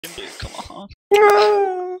ImB, come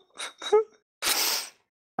on.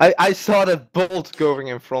 I saw that bolt going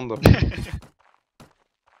in front of me.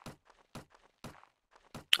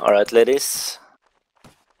 Alright, ladies.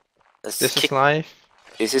 This is live.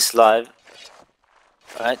 This is live.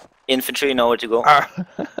 Alright, infantry know where to go.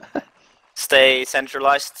 Stay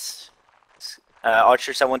centralized.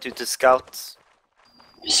 Archers, I want you to scout.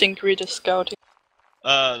 Sync is scouting.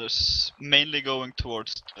 There's mainly going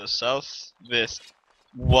towards the south, with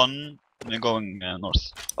one going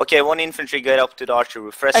north. Okay, one infantry get up to the archer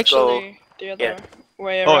roof. Rest Actually, the other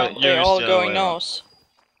way around. Oh, They're yours all the other going way around. north.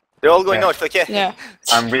 They're all going north, okay? Yeah.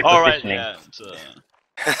 I'm repositioning. Alright, yeah.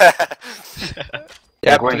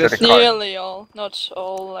 Yeah, going to the car. Nearly all, not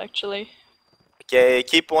all actually. Okay,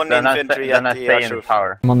 keep one infantry at the archer roof.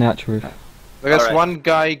 Tower. I'm on the archer roof. There's Alright. one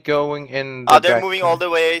guy going in the They're back. moving all the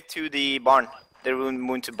way to the barn. They're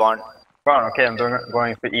moving to barn. Okay, I'm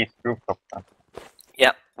going to east rooftop then.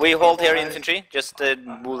 Yeah, we hold here infantry, just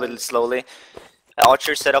move a little slowly.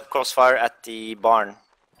 Archers set up crossfire at the barn.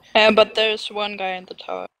 But there's one guy in the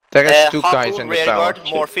tower. There is two Hapu, guys in the rear tower. guard,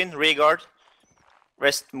 Morphin, rear guard.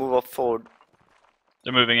 Rest move up forward.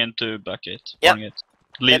 They're moving into back gate. Yeah. Barn gate.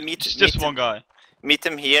 Leave. meet Just one guy. Meet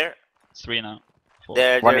them here. 3 now. 4.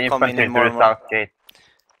 They're One coming infantry in to more the and more. south gate.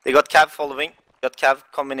 They got Cav following. Got Cav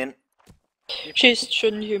coming in.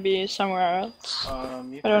 Shouldn't you be somewhere else? I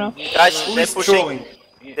don't know. Guys, they're pushing.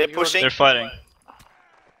 They're pushing. They're fighting.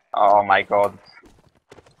 Oh my god.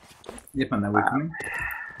 Yep, and then we're coming.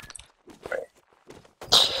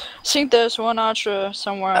 I think there's one archer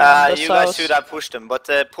somewhere on the You south. guys should have pushed them, but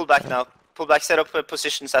pull back now. Pull back, set up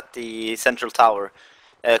positions at the central tower.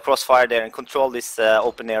 Crossfire there and control this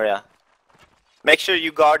open area. Make sure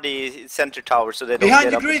you guard the center tower so they don't Behind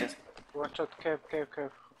get the up. grid! Watch out, Kev.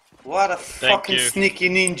 What a Thank fucking you. sneaky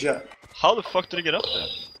ninja! How the fuck did he get up there?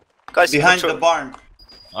 Guys, Behind control, the barn.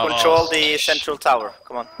 control the central tower.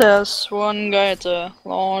 Come on. There's one guy at the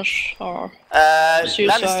launch or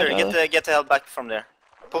Suicide, Lannister, get the hell back from there.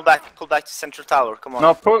 Pull back to central tower. Come on.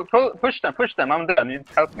 No, push them. I'm done. You need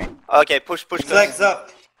to help me. Okay, push. Flags up.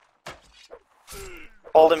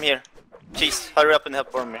 Hold them here. Jeez, hurry up and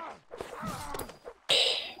help me.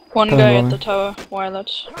 one guy at the tower, Violet.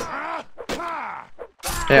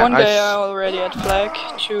 Yeah, One guy already at flag,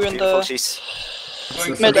 two in Beautiful, the jeez.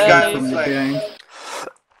 Going for mid the guy alley. from the behind.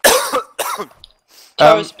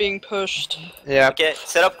 Tower's being pushed. Yeah, Okay,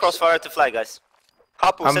 set up crossfire at the flag, guys.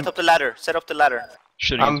 Hapu, set up the ladder. Set up the ladder.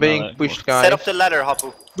 Shooting I'm into being melee. pushed, guys. Set up the ladder,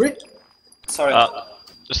 Hapu. Sorry.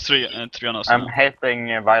 There's 3 on us I'm now. helping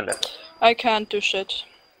Violet. I can't do shit.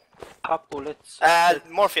 Hapu, let's...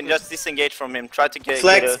 Morphin, just disengage from him. Try to get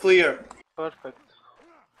Flags clear. Perfect.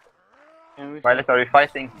 Can we... Violet, are you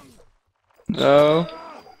fighting? No.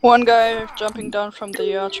 One guy jumping down from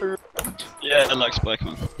the archer. Yeah, I like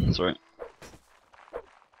Spikeman. Sorry.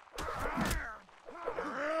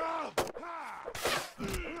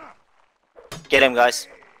 Get him, guys.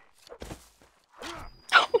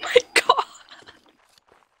 Oh my god!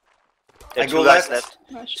 There I are go 2 guys left.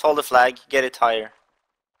 left. Just hold the flag. Get it higher.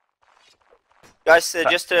 Guys,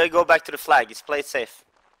 just go back to the flag. It's play it safe.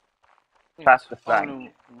 Pass the flag.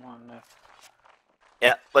 Only one left.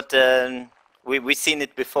 Yeah, but we seen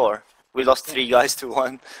it before. We lost 3 guys to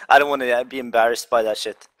 1. I don't want to be embarrassed by that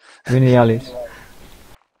shit. We're in the alleys.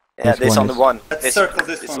 Yeah, this on the one. Let's circle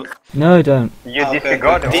this one. No, don't. You Okay.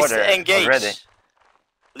 disregard the order Disengage. already.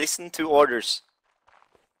 Listen to orders.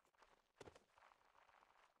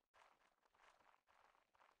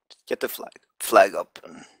 Get the flag up.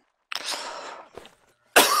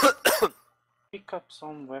 Pick up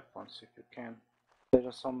some weapons if you can. There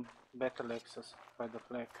are some battle axes by the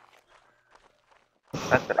flag.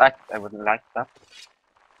 That's the act. I would like that.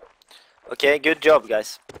 Okay, good job,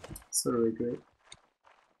 guys. Sorry, great.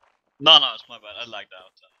 No, it's my bad. I lagged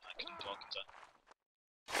out. I couldn't talk to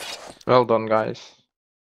that. Well done, guys.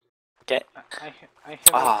 Okay. I have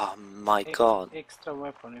Oh my god. extra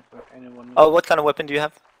weapon if anyone needs. Oh, what kind of weapon do you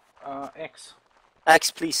have? X. Axe,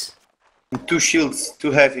 please. 2 shields,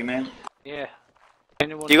 too heavy, man. Yeah.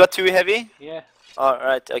 Anyone? You got 2 heavy? Yeah.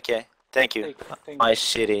 Alright, okay. Thank you. Thank My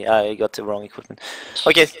shitty. I got the wrong equipment.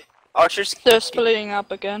 Okay, archers. They're splitting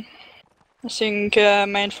up again. I think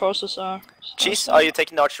main forces are... Cheese, are you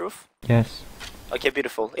taking the arch roof? Yes. Okay,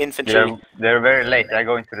 beautiful. Infantry. They're very late. They're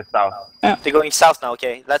going to the south. They're going south now,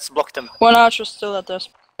 okay. Let's block them. One archer still at the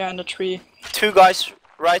behind the tree. 2 guys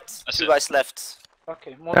right, That's 2 it. guys left.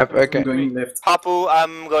 Okay. Yep, okay. I'm going left. Hapu,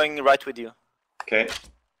 I'm going right with you. Okay.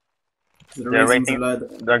 They're They're raising the waiting. ladder.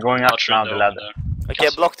 They're going up Archer now, over the ladder. there. Okay,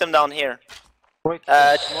 block them down here. Wait.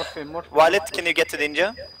 Uh, Morphin. Violet, can you get to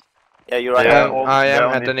Ninja? Yeah, you're right. Yeah. I they're am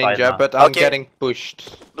on at the this side ninja, now. but I'm Okay. getting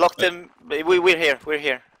pushed. Block them. We're here. We're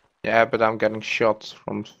here. Yeah, but I'm getting shot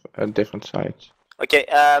from a different side. Okay.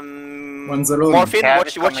 One's alone. Morphin, Cav watch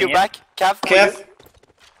is your coming in. back. Cav. Kev,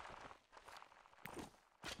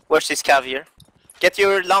 Watch this Cav here. Get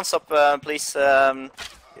your lance up, please. Yeah,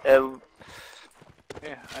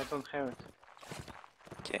 I don't have it.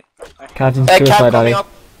 Okay. Cav's in Cav suicide coming alley. up.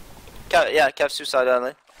 Cav suicide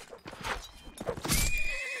alley.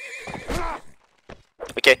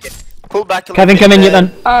 Okay. Pull back a little Kevin, bit, come in, you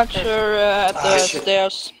then. Archer at the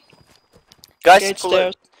stairs. Guys, Gate pull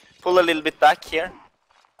stairs. pull a little bit back here.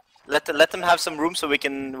 Let them have some room so we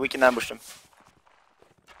can ambush them.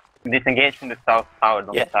 Disengage from the south tower,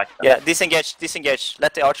 don't Yeah, attack them. yeah. Disengage.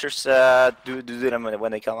 Let the archers do them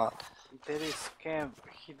when they come out. There is Cav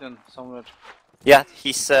hidden somewhere. Yeah,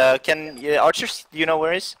 he's archers. Do you know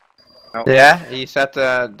where he is? Yeah, he's at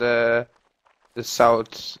the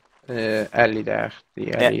south alley there.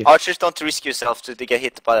 The alley. Yeah, archers, don't risk yourself to get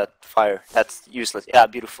hit by that fire. That's useless. Yeah,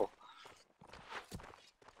 beautiful.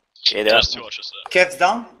 Yeah, there. There's 2 archers there. Kev's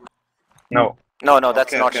down. No. No, that's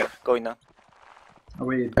Okay, an archer okay. going now. Oh,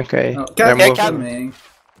 wait. Okay. Oh, They're Cav, moving. coming.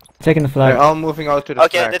 Taking the They're flag. all moving out to the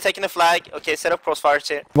Okay, flag. they're taking the flag. Okay, set up crossfires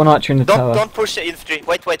here. One archer in the tower. Don't push the infantry.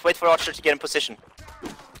 Wait for archer to get in position.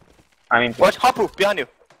 I mean, Watch Hapu behind you.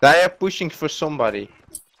 They are pushing for somebody.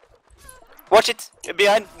 Watch it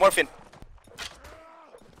behind Morphin.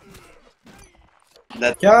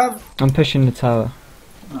 Cav! I'm pushing the tower.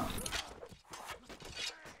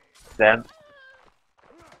 dead.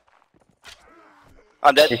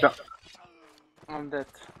 I'm dead. He's not. I'm dead.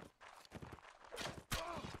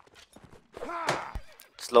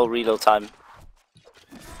 Slow reload time.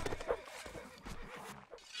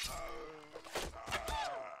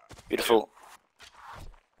 Beautiful.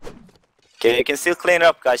 Okay, you can still clean it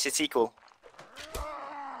up, guys. It's equal.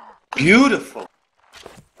 Beautiful.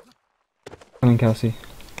 Coming, Kelsey.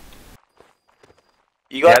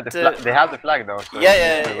 You got. They have the flag though. So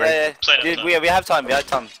Yeah. Plenty of time. We have time. We have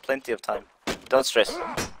time. Plenty of time. Don't stress.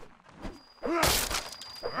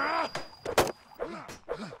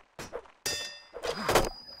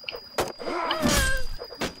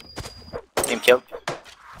 Team kill.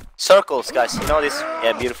 Circles, guys. You know this?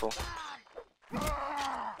 Yeah, beautiful.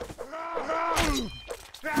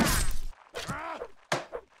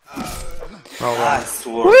 Oh, well. Nice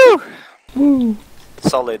work. Woo!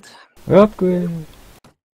 Solid. Upgrade.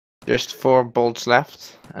 Just 4 bolts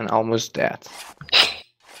left and almost dead.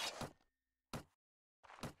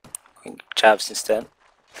 Jabs instead.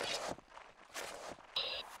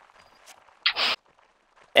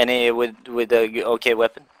 Any with a okay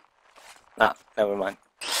weapon? Nah, never mind.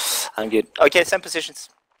 I'm good. Okay, same positions.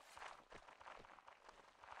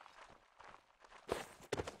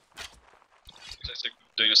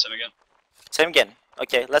 Doing the same again. Same again.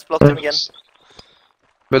 Okay, let's block them again.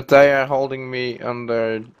 But they are holding me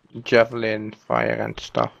under javelin fire and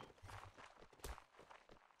stuff.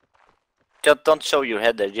 Just don't show your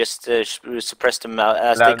head there. Just suppress them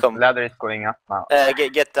as they come. Ladder is going up now.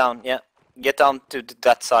 Get down. Yeah, get down to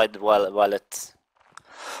that side while it.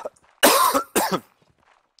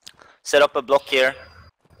 Set up a block here.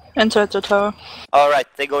 Inside the tower. All right,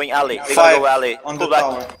 they're going alley. They're Five gonna go alley. on Pull the back.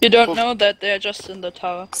 tower. You don't Pull- know that they're just in the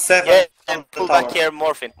tower. 7 Yeah, on and the pull tower. back here.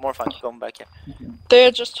 Morphin. Come back here.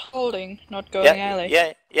 They're just holding, not going alley.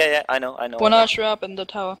 Yeah. I know. One archer up in the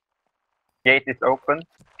tower. Gate is open.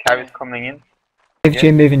 Cav is coming in.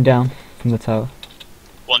 Infantry moving down from the tower.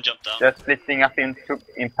 1 jump down. They're splitting up in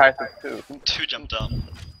pairs of 2. 2 jump down.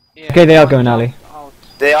 Yeah, Okay, they are going alley. out.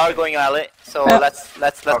 They are going alley. So Yeah.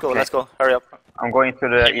 let's go. Okay. Let's go. Hurry up. I'm going to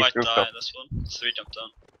the You might east die rooftop. this one. 3 jump down.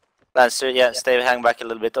 Lancer, yeah, hang back a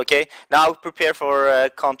little bit. Okay, now prepare for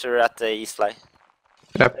counter at the east fly.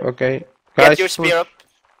 Yep, okay. Get your spear up.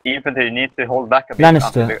 Infantry need to hold back a bit. until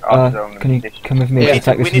Lannister, the other zone can you position. come with me Yeah, to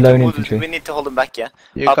attack we this need to lone move. infantry? We need to hold them back, yeah.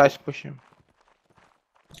 You Up. guys push him.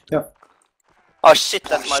 Oh shit,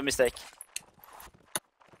 that's my mistake.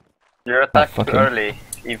 You're attacked fucking- too early,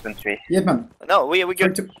 infantry. Yeah, man. No, we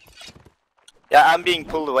good. Yeah, I'm being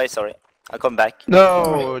pulled away. Sorry, I'll come back.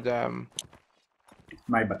 No, damn.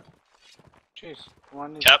 My bad. Jeez,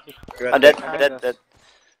 one is Cap. I'm dead. behind Dead. us. Dead.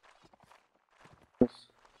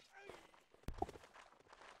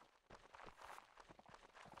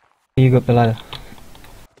 You go up the ladder.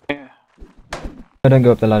 Yeah. No, don't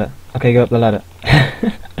go up the ladder. Okay, go up the ladder.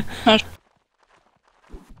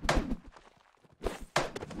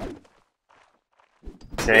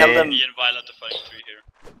 We held them. Ian Violet the fighting 3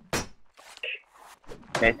 here.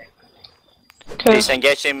 Okay. Okay. Please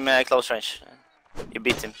engage him close range. You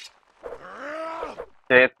beat him.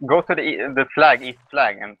 Okay, go to the flag, east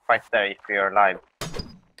flag, and fight there if you're alive.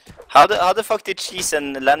 How the fuck did Cheese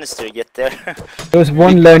and Lannister get there? There was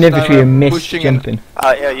one Because lone they infantry were who missed pushing in- jumping.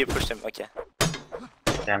 Ah, yeah, you pushed him. Okay.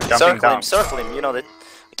 Yeah, I'm jumping Circle down. him. You know that.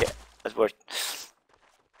 Okay, that worked.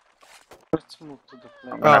 Let's move to the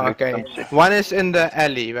flag. gonna Oh, loot okay. some shit. One is in the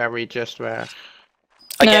alley where we just were.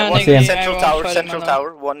 Okay, No, one I think central I won't tower. fight him Central alone.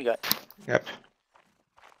 tower. One guy. Yep.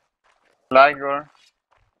 Flag or?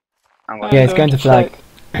 I'm going. Yeah, it's going to flag.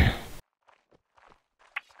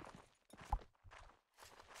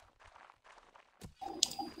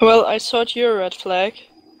 Well, I thought you were at flag.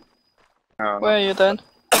 No, Where are you then?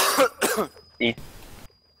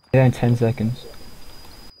 Yeah, in 10 seconds.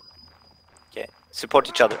 Okay, support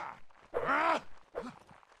each other.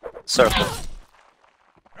 Circle.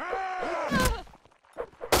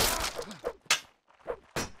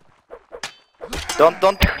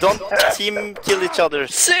 Don't team kill each other.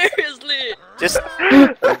 Seriously? Just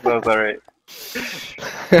I'm so sorry.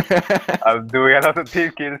 I'm doing a lot of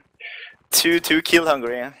team kills. two kill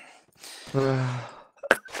hungry. Yeah?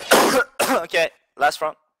 Okay, last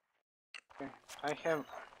round. I have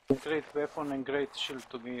great weapon and great shield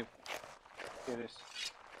to give. Here is.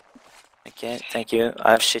 Okay, thank you.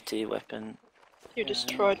 I have shitty weapon. You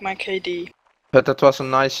destroyed my KD. But that was a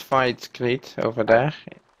nice fight, Creed, over there.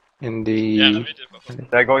 In the... Yeah, no, we did. Papa.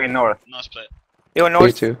 They're going north. Nice play. You're Me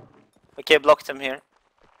north. too. Okay, block them here.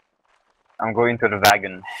 I'm going to the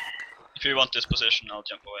wagon. If you want this position, I'll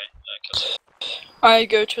jump away. 'Cause- I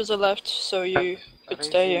go to the left, so you could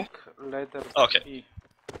stay here. Ladder Okay. E.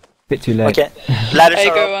 Bit too late. Okay, ladders I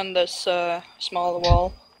are go up. on this small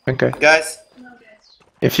wall. Okay. Guys,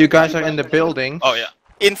 If you guys are in the building... Oh yeah.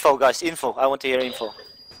 Info, guys, info. I want to hear info.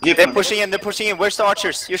 They're Yipman. pushing in. They're pushing in. Where's the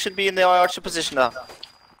archers? You should be in the archer position now.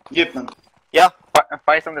 Yipman.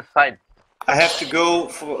 Fight on the side. I have to go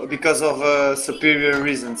because of superior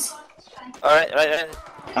reasons. All right.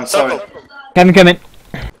 I'm sorry. Circle. Come in.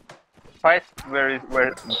 Fight where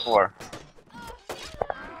before.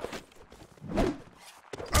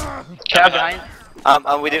 Cab behind.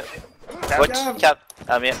 I'm with you. Cab. Watch, cap.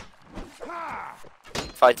 I'm here.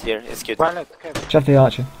 Fight here. It's good. Violet, Kev. Shove the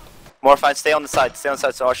archer. More fight. Stay on the side. Stay on the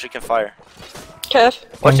side so archer can fire. Kev?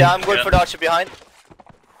 Watch out. I'm going for the archer behind.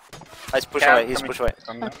 He's push Cab away. He's coming push away.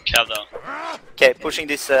 from the- Cab down. Okay, pushing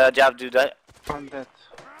this jab dude. On that.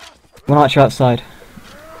 One archer outside.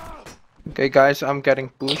 Okay, guys, I'm getting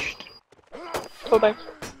pushed. Pull back.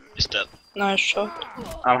 He's dead. Nice shot.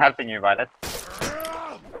 I'm helping you, Violet.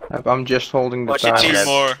 I'm just holding the Watch it, tower.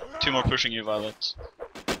 cheese. Two more pushing you, Violet.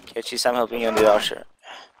 Okay, cheese. I'm helping you on the archer.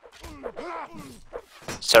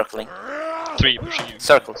 Circling. 3 pushing you.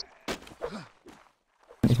 Circle.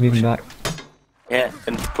 He's moving back. Yeah,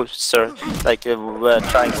 and push, sir. Like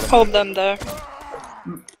triangle. Hold them there.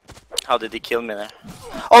 How did he kill me there?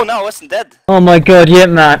 Oh no, I wasn't dead. Oh my god, yeah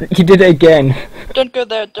man, you did it again. Don't go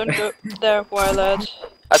there, don't go there, Violet.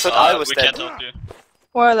 I thought I was we dead. can't help you.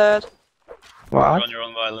 Violet. You're What? on your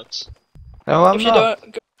own, Violet. No, I'm If you not.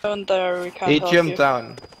 don't go in there, we can't He help jumped you.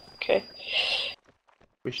 down. Okay.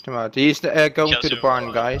 Pushed him out. He's going Kills to the you.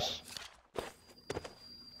 barn, guys.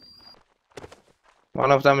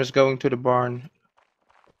 One of them is going to the barn.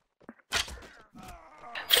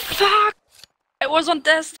 Fuck! I was on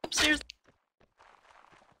desktop, seriously.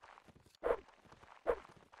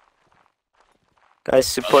 Guys,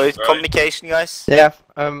 support Right. communication, guys. Yeah,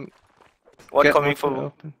 One get coming one from.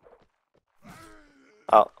 open.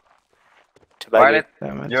 Oh. Too bad. Violet,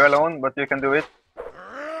 Damn it. you're alone, but you can do it.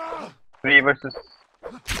 3 versus.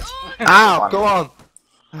 Ow, One. go on!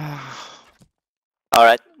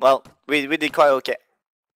 Alright, well, we did quite okay.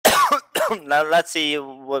 Now let's see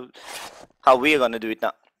how we're gonna do it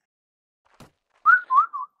now.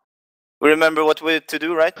 We remember what we're to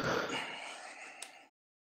do, right?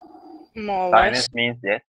 More or less. Silence means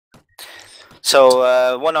yes.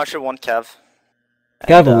 So, one archer, one cav.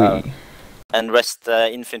 Cavalry. And rest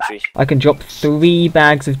infantry. I can drop 3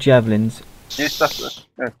 bags of javelins. Just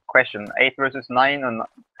a question. 8 versus 9 or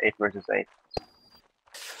 8 versus 8?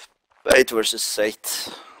 8 versus 8.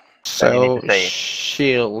 So, need to say.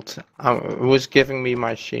 shield. Who's giving me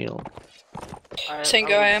my shield?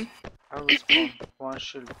 Think I am. I will spawn one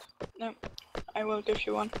shield. I will give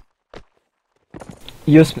you one.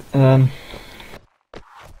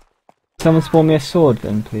 Someone spawn me a sword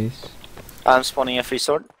then, please. I'm spawning a free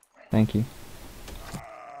sword. Thank you.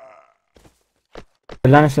 The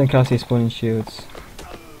Lannister and Cassidy spawning shields.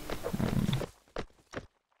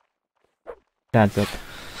 Dad's up.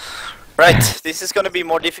 Right, this is gonna be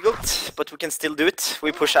more difficult, but we can still do it.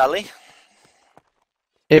 We push alley.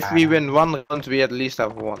 If we win one round, we at least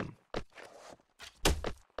have one.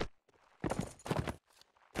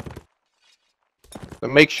 So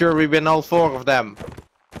make sure we win all 4 of them.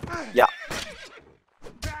 Yeah.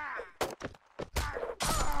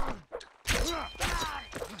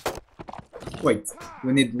 Wait,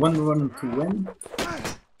 we need 1 to win?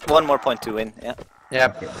 1 more point to win, yeah.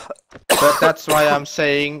 Yep. But that's why I'm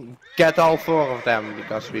saying get all 4 of them,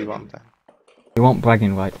 because we want them. We want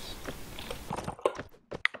bragging rights.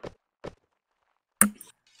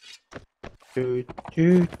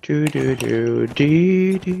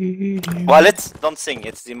 Violet, don't sing,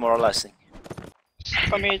 it's demoralizing.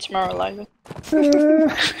 For me, it's more alive. For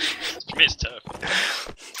me, it's terrifying.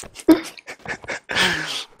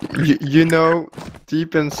 You know,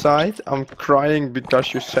 deep inside, I'm crying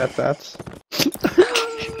because you said that.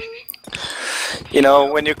 You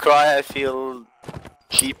know, when you cry, I feel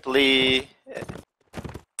deeply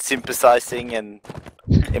sympathizing and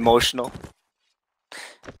emotional.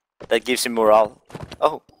 That gives you morale.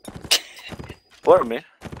 Oh. Boromir.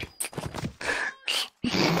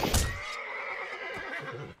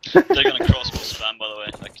 They're gonna crossbow spam, by the way.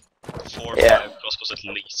 Like 4 or 5 crossbows at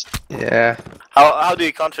least. Yeah. How do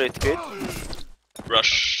you counter it? Good?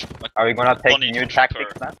 Rush. Like, Are we gonna take one new each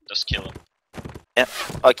tactics per, now? just kill him. Yeah.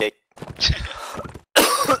 Okay.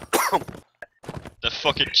 The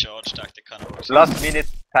fucking charge tactic kind of works. Last minute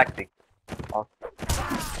tactic.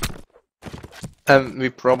 We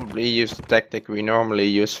probably use the tactic we normally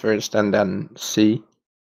use first and then see.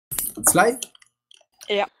 It's live?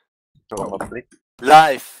 Probably.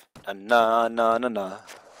 Life. Na na na na.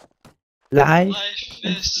 Live. Life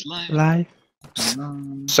is life. Live.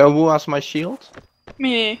 So who has my shield?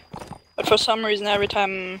 Me. But for some reason, every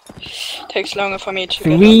time it takes longer for me to get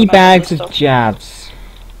 3 all the bags magical of stuff. jabs.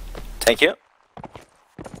 Thank you.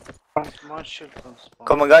 One shield can spawn.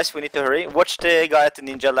 Come on, guys, we need to hurry. Watch the guy at the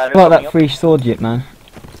ninja ladder What about coming that up. free sword yet, man?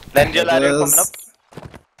 Ninja ladder coming up.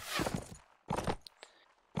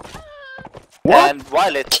 What? And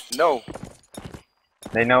Violet, no.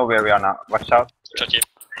 They know where we are now. Watch out. Shot you.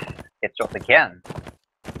 Get shot again.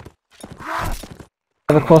 I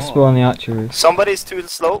have a crossbow on the archery. Somebody's too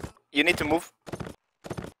slow. You need to move.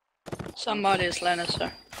 Somebody is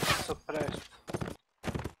Lannister. Suppressed.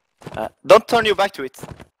 Don't turn your back to it.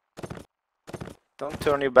 Don't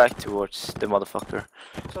turn your back towards the motherfucker.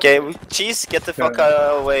 Okay, cheese, get the fuck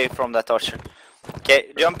away from that archer.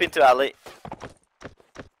 Okay, jump into alley.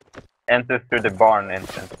 Enter through the barn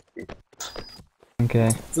entrance.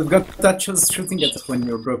 Okay. They've got touches shooting at us when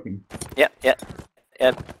you're broken. Yeah,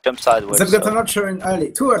 jump sideways. They've got so- an archer in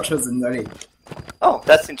alley. 2 archers in alley. Oh,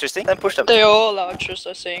 that's interesting. Then push them. They all archers,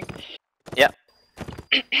 I think.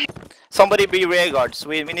 Somebody be rear guards.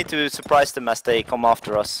 We need to surprise them as they come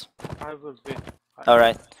after us. I will be.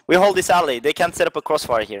 Alright. We hold this alley. They can't set up a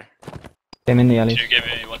crossfire here. I'm in the alley. Can you give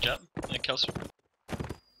me 1 jab? Kelsey.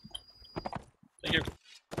 Thank you.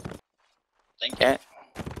 Thank you.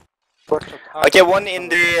 Okay. Okay, one in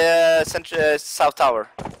the central south tower.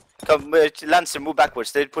 Come, Lancer, move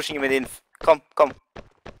backwards. They're pushing him in. Come.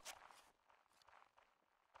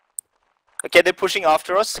 Okay, they're pushing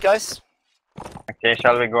after us, guys. Okay,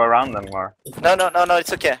 shall we go around them or? No,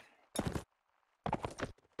 it's okay.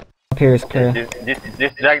 Up here is clear.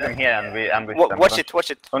 Just drag them here and we ambush them. Watch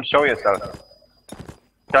it. Don't show yourself.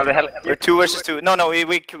 Shall we help We're you? 2 versus 2. No, we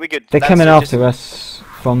good. They're Lancer, coming just- after us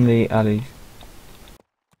from the alley.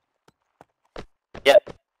 Yeah.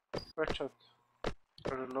 Watch out.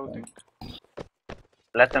 Reloading.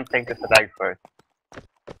 Let them take the flag first.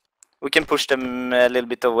 We can push them a little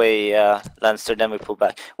bit away, Lancer, then we pull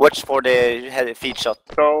back. Watch for the feed shot.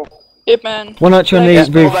 So, Yep, man. One archer on the Yeah,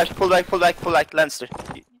 roof. pull back, Lancer.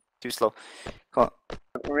 Too slow. Come on.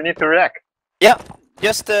 we need to react. Yeah,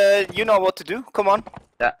 just, you know what to do. Come on.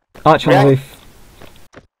 Archer on the roof.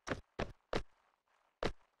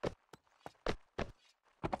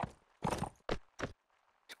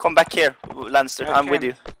 Come back here, Lancer. I'm with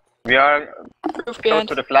you. We are Roof close behind.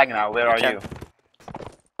 to the flag now. Where are Okay. you?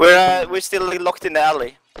 We're still locked in the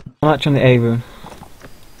alley. One archer on the A room.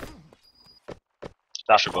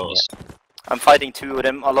 That's Bows. I'm fighting 2 of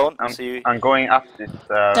them alone. So you... I'm going up this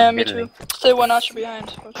Yeah, me building. too. Still 1 archer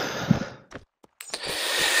behind.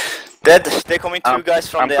 Dead. They're coming 2 guys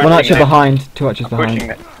from I'm the One pushing alley. archer them. behind. 2 archers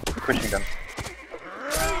behind. Pushing them.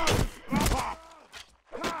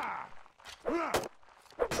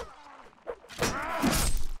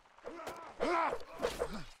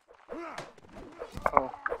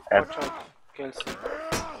 Oh, watch out, Kelsey.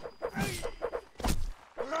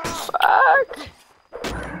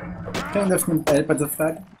 Can you help at the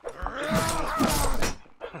flag?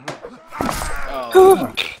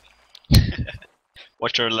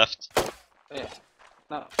 Watch your left. Yeah.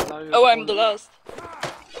 Now you Oh, I'm the last.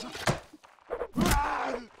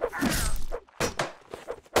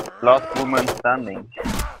 Last woman standing.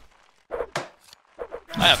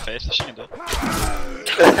 I have faith, she can do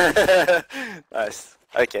it. Nice.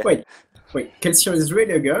 Okay. Wait, Kelsier is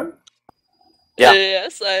really a girl? Yeah.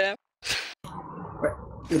 Yes, I am. Wait,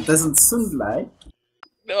 it doesn't sound like.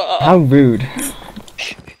 How rude.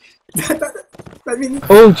 I mean,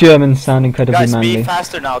 All Germans sound incredibly Guys, manly. be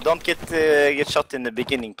faster now. Don't get shot in the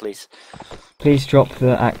beginning, please. Please drop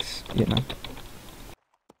the axe. You know,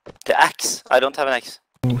 The axe. I don't have an axe.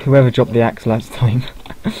 whoever dropped the axe last time.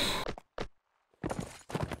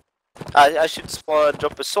 I should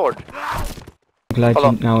drop a sword. I'm glad Hold you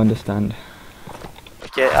on. now understand.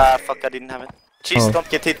 Okay, fuck, I didn't have it. Jeez, Oh. don't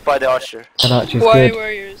get hit by the archer. That archer's Why good.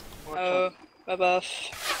 were you? Oh, above.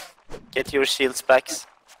 Get your shields back.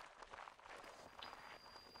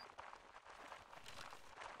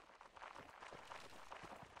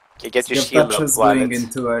 Okay, get your your shield up, Thatcher's going Violet. in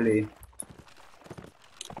too early.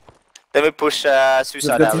 Then we push We've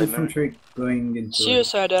Suicide got Alley. infantry going into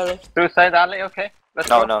Suicide alley. Suicide alley, okay. Let's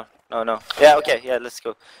go. No. Yeah, okay, yeah, let's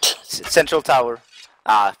go. Central tower.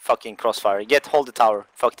 Ah, fucking crossfire. Hold the tower.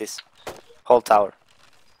 Fuck this. Hold tower.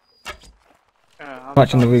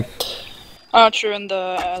 Watch on the roof. Archer in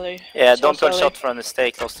the alley. Yeah, South don't get alley. shot from the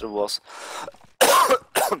stay close to the walls.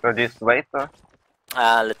 So just wait or?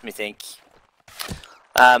 Let me think.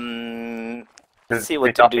 Let's see what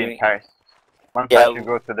Split they're up in doing. pairs. One Yeah, side should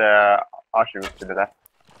go to the archer roof to the left.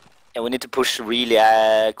 And we need to push really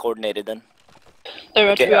coordinated then. There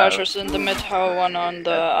are Okay. two archers in the mid tower, one on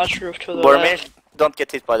the archer roof to the Boromir, left. don't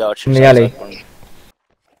get hit by the archers. In the alley.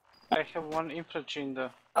 I have one infantry in the.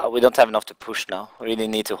 We don't have enough to push now. We really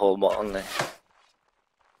need to hold on there.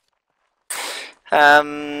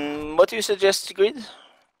 What do you suggest, Grid?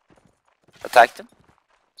 Attack them?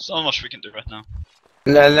 So much we can do right now.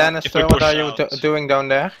 Lannister, what push are you out. doing down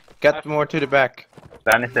there? Get more to the back.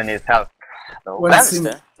 Lannister needs help. So, Well,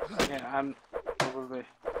 Lannister? Yeah, I'm probably.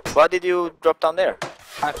 Why did you drop down there?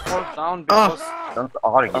 I fall down because. don't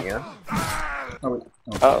argue. Oh,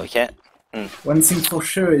 okay. One thing for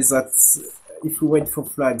sure is that if we wait for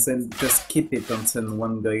flags, they'll just keep it until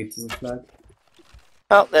one guy to the flag.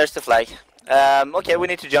 Oh, there's the flag. Okay, we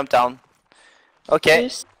need to jump down. Okay,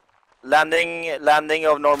 Please. landing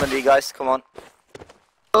of Normandy, guys. Come on.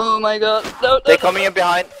 Oh my god. No, They're coming in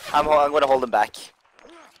behind. I'm gonna hold them back.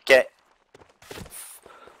 Okay.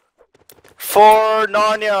 For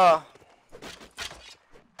Narnia.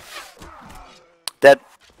 Dead.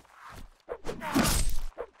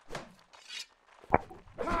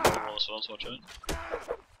 Watch out.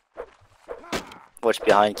 Watch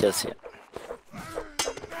behind, Kelsey.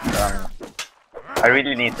 I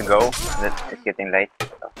really need to go. It's getting late.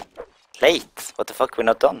 Late? What the fuck? We're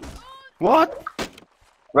not done. What?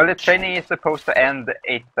 Well, the training is supposed to end at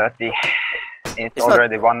 8:30. It's It's not-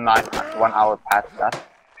 already 1 hour past that.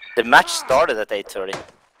 The match started at 8:30.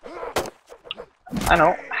 I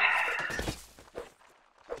know.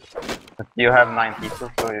 But you have 9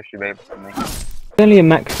 people, so you should be able to make it. There's only a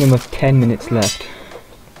maximum of 10 minutes left.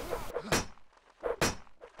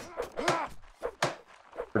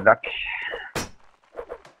 Good luck.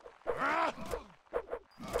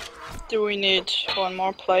 Do we need one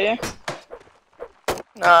more player?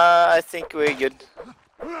 I think we're good.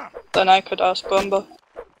 Then I could ask Bomba.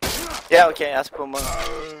 Yeah, okay, ask Puma.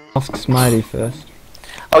 Ask Smiley first.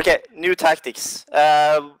 Okay, new tactics.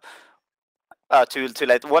 Too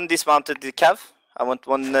late. One dismounted cav. I want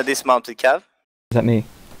one dismounted cav. Is that me?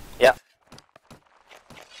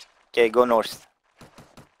 Okay, go north.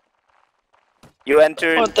 You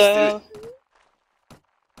entered. What the hell?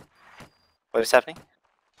 What is happening?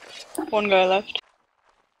 One guy left.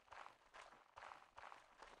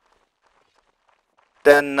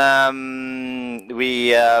 Then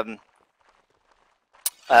we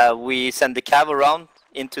send the cav around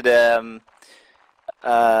into the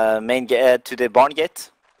main gate to the barn gate.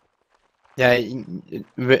 Yeah,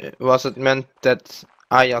 was it meant that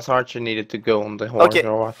Aya's archer needed to go on the horse Okay.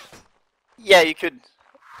 or what? Yeah, you could.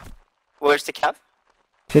 Where's the cav?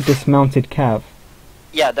 It's a dismounted cav.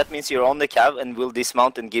 Yeah, that means you're on the cav and we'll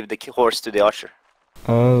dismount and give the horse to the archer.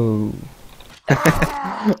 Oh.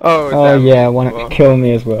 Oh, Oh damn. yeah, wanna Well, kill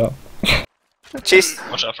me as well. Cheers.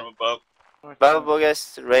 Watch out from above. Bubble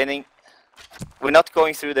guys, raining. We're not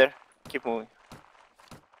going through there. Keep moving.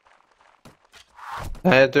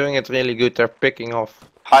 They're doing it really good. They're picking off.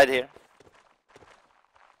 Hide here.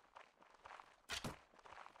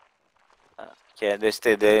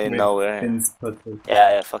 Okay, they're nowhere. Been spotted.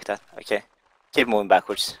 Yeah, fuck that. Okay. Keep moving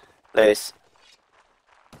backwards. Ladies.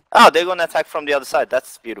 Oh, they're gonna attack from the other side.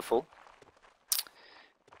 That's beautiful.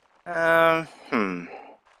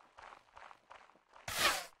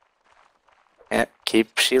 Yeah,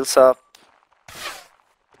 keep shields up.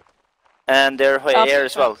 And they're here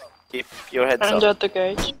as well. Keep your heads And up. at the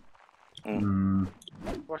gate.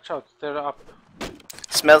 Watch out, they're up.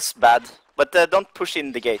 Smells bad, but don't push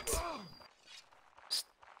in the gate.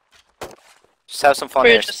 Just have some fun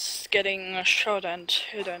We're here. just getting shot and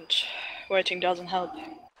hit and waiting doesn't help.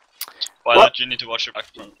 Violet, you need to watch your back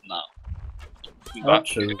from now.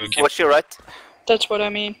 Watch your right. That's what I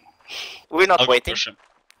mean. We're not I'll go waiting. push him.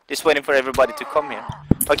 Just waiting for everybody to come here.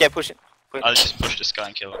 Okay, push it. Push. I'll just push this guy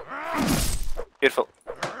and kill him. Beautiful.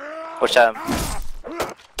 Watch out.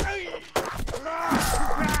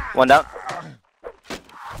 One down.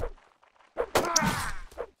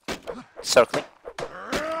 Circling.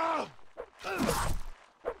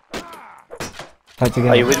 Fight together.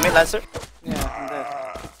 Are you with me, Lancer? Yeah, I'm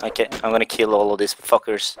dead. Okay, I'm gonna kill all of these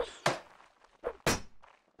fuckers.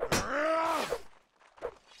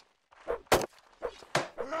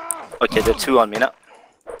 Okay, there are 2 on me now.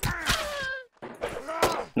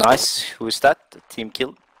 Nice. Who's that? The team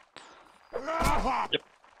kill. Yep.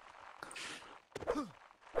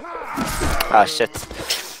 Ah, shit.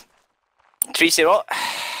 3-0.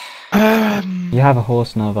 You have a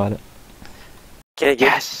horse now, Violet. Okay, good.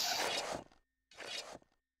 Yes.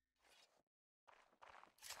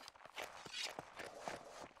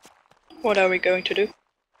 What are we going to do?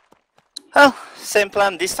 Well, same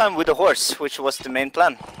plan this time with the horse, which was the main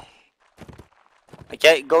plan.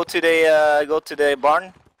 Okay, go to the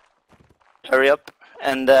barn. Hurry up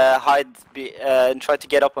and hide and try to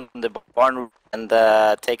get up on the barn roof and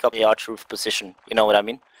take up the arch roof position. You know what I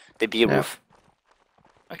mean? The B roof.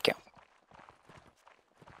 Okay.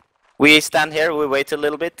 We stand here. We wait a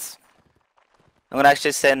little bit. I'm gonna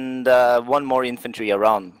actually send 1 more infantry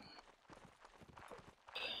around.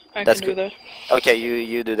 I That's can do good. that. Okay,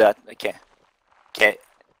 you do that. Okay. Okay.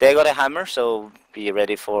 They got a hammer, so be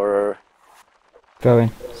ready for.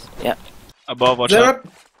 Going. Yeah. Above, watch They're out. up.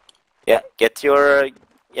 Yeah. Get your.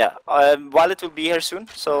 Yeah. Violet will be here soon,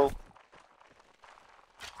 so.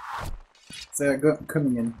 They're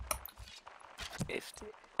coming in. 50.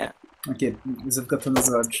 Yeah. Okay, they've got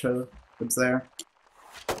another archer up there.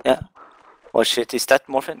 Yeah. Oh shit! Is that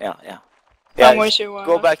morphine? Yeah. Yeah. I'm Yeah. with you.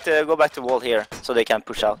 Go back to wall here, so they can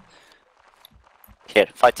push out. Here,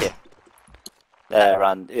 fight here.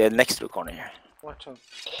 Around next to the corner here. Watch out.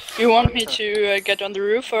 You want me to get on the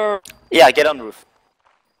roof or? Yeah, get on the roof.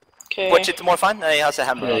 Okay. Watch it more fine. He has a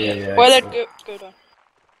hammer. on it. Well, go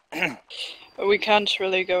down. We can't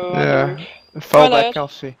really go on the roof. Fall Violet. back, I'll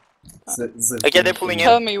see. Okay, they're pulling in.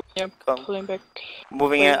 Tell me when you're Come. pulling back.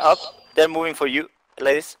 Moving Please. up. They're moving for you,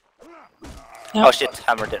 ladies. Yeah. Oh shit!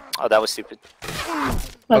 Hammer there. Oh, that was stupid.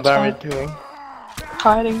 What That's are we fine. doing?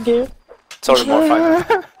 Hiding here. Sorry, more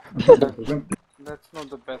fine. That's not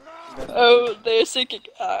the best. Oh, they're sinking.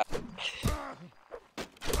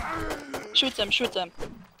 Shoot them, shoot them.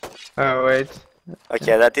 Oh, wait.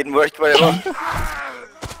 Okay, that didn't work very well.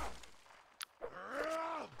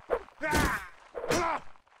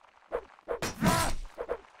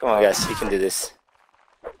 Come on, guys, you can do this.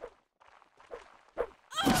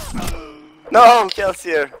 No,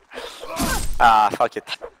 Kelsier! Ah, fuck it.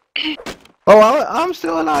 Oh, I'm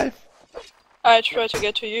still alive. I tried to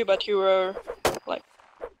get to you, but you were like.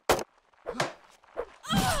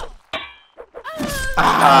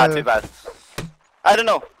 Ah, too bad. I don't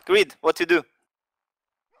know. Greed, what to do?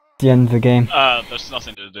 The end of the game. There's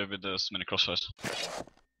nothing to do with this many crossfires.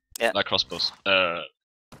 Yeah. Like crossbows.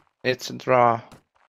 It's a draw.